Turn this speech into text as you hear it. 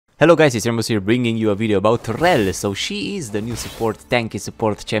Hello guys, it's Rambus here bringing you a video about RELL. So she is the new tanky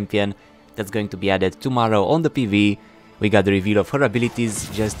support champion that's going to be added tomorrow on the PV. We got the reveal of her abilities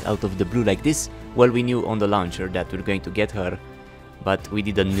just out of the blue like this. Well, we knew on the launcher that we're going to get her, but we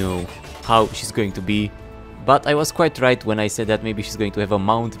didn't know how she's going to be. But I was quite right when I said that maybe she's going to have a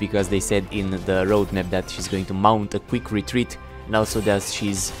mount, because they said in the roadmap that she's going to mount a quick retreat, and also that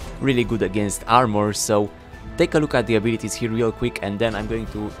she's really good against armor. So take a look at the abilities here real quick, and then I'm going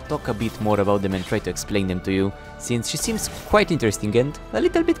to talk a bit more about them and try to explain them to you, since she seems quite interesting and a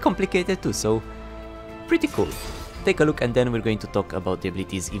little bit complicated too, so pretty cool. Take a look and then we're going to talk about the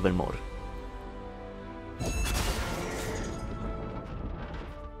abilities even more.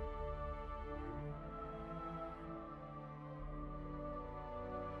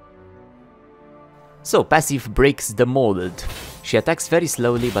 So, passive breaks the mold. She attacks very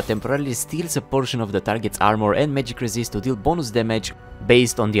slowly but temporarily steals a portion of the target's armor and magic resist to deal bonus damage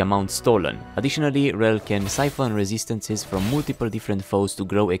based on the amount stolen. Additionally, RELL can siphon resistances from multiple different foes to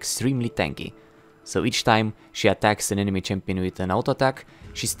grow extremely tanky. So each time she attacks an enemy champion with an auto attack,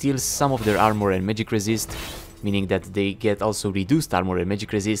 she steals some of their armor and magic resist, meaning that they get also reduced armor and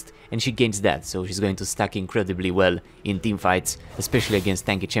magic resist, and she gains that, so she's going to stack incredibly well in teamfights, especially against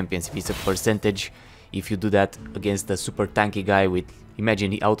tanky champions if it's a percentage. If you do that against a super tanky guy with,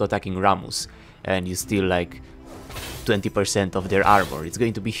 imagine he auto-attacking Ramus, and you steal like 20% of their armor, it's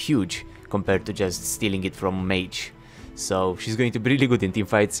going to be huge compared to just stealing it from mage. So she's going to be really good in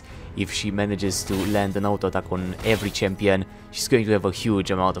teamfights. If she manages to land an auto-attack on every champion, she's going to have a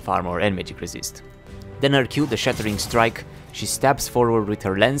huge amount of armor and magic resist. Then her Q, the Shattering Strike, she stabs forward with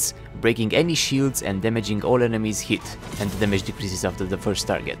her lance, breaking any shields and damaging all enemies hit, and the damage decreases after the first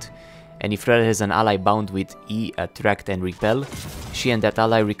target. And if RELL has an ally bound with E, Attract and Repel, she and that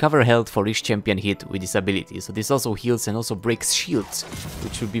ally recover health for each champion hit with this ability. So this also heals and also breaks shields,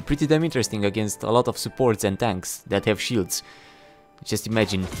 which would be pretty damn interesting against a lot of supports and tanks that have shields. Just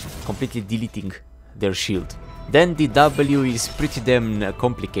imagine completely deleting their shield. Then the W is pretty damn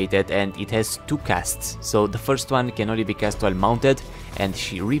complicated, and it has two casts. So the first one can only be cast while mounted, and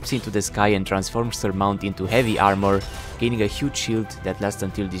she rips into the sky and transforms her mount into heavy armor, gaining a huge shield that lasts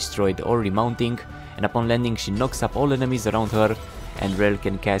until destroyed or remounting, and upon landing she knocks up all enemies around her, and RELL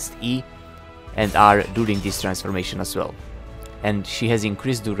can cast E and R during this transformation as well. And she has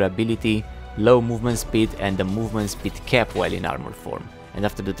increased durability, low movement speed and a movement speed cap while in armor form. And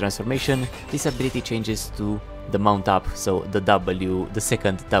after the transformation, this ability changes to the mount up, so the W, the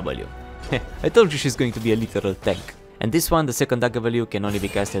second W. I told you she's going to be a literal tank. And this one, the second W, can only be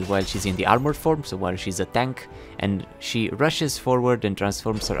casted while she's in the armored form, so while she's a tank, and she rushes forward and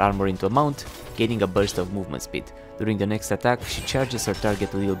transforms her armor into a mount, gaining a burst of movement speed. During the next attack, she charges her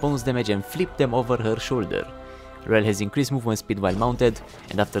target to deal bonus damage and flip them over her shoulder. RELL has increased movement speed while mounted,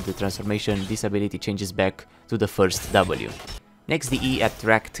 and after the transformation, this ability changes back to the first W. Next, the E,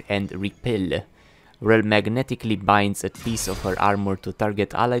 Attract and Repel. RELL magnetically binds a piece of her armor to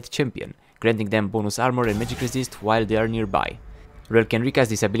target allied champion, granting them bonus armor and magic resist while they are nearby. RELL can recast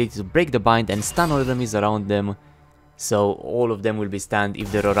this ability to break the bind and stun all enemies around them, so all of them will be stunned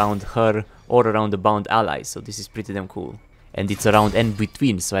if they're around her or around the bound allies, so this is pretty damn cool. And it's around and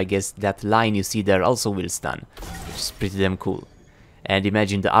between, so I guess that line you see there also will stun, which is pretty damn cool. And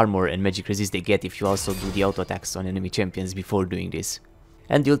imagine the armor and magic resist they get if you also do the auto attacks on enemy champions before doing this.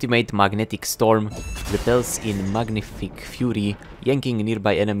 And the ultimate Magnetic Storm repels in Magnific Fury, yanking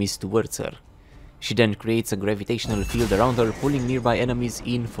nearby enemies towards her. She then creates a gravitational field around her, pulling nearby enemies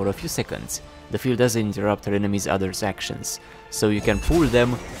in for a few seconds. The field doesn't interrupt her enemies' others' actions, so you can pull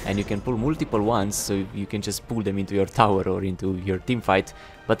them, and you can pull multiple ones, so you can just pull them into your tower or into your teamfight,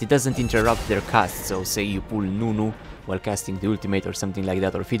 but it doesn't interrupt their cast. So say you pull Nunu while casting the ultimate or something like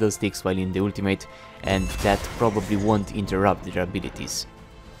that, or Fiddlesticks while in the ultimate, and that probably won't interrupt their abilities.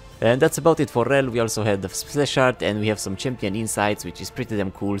 And that's about it for RELL. We also had the splash art, and we have some champion insights, which is pretty damn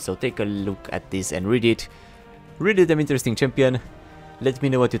cool, so take a look at this and read it. Really damn interesting champion. Let me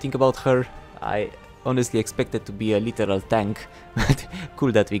know what you think about her. I honestly expected to be a literal tank, but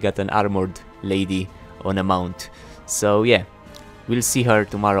cool that we got an armored lady on a mount. So yeah, we'll see her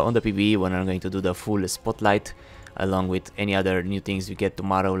tomorrow on the PvE when I'm going to do the full spotlight, along with any other new things we get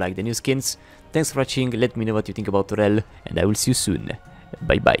tomorrow, like the new skins. Thanks for watching, let me know what you think about RELL, and I will see you soon.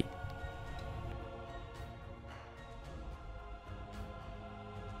 Bye bye.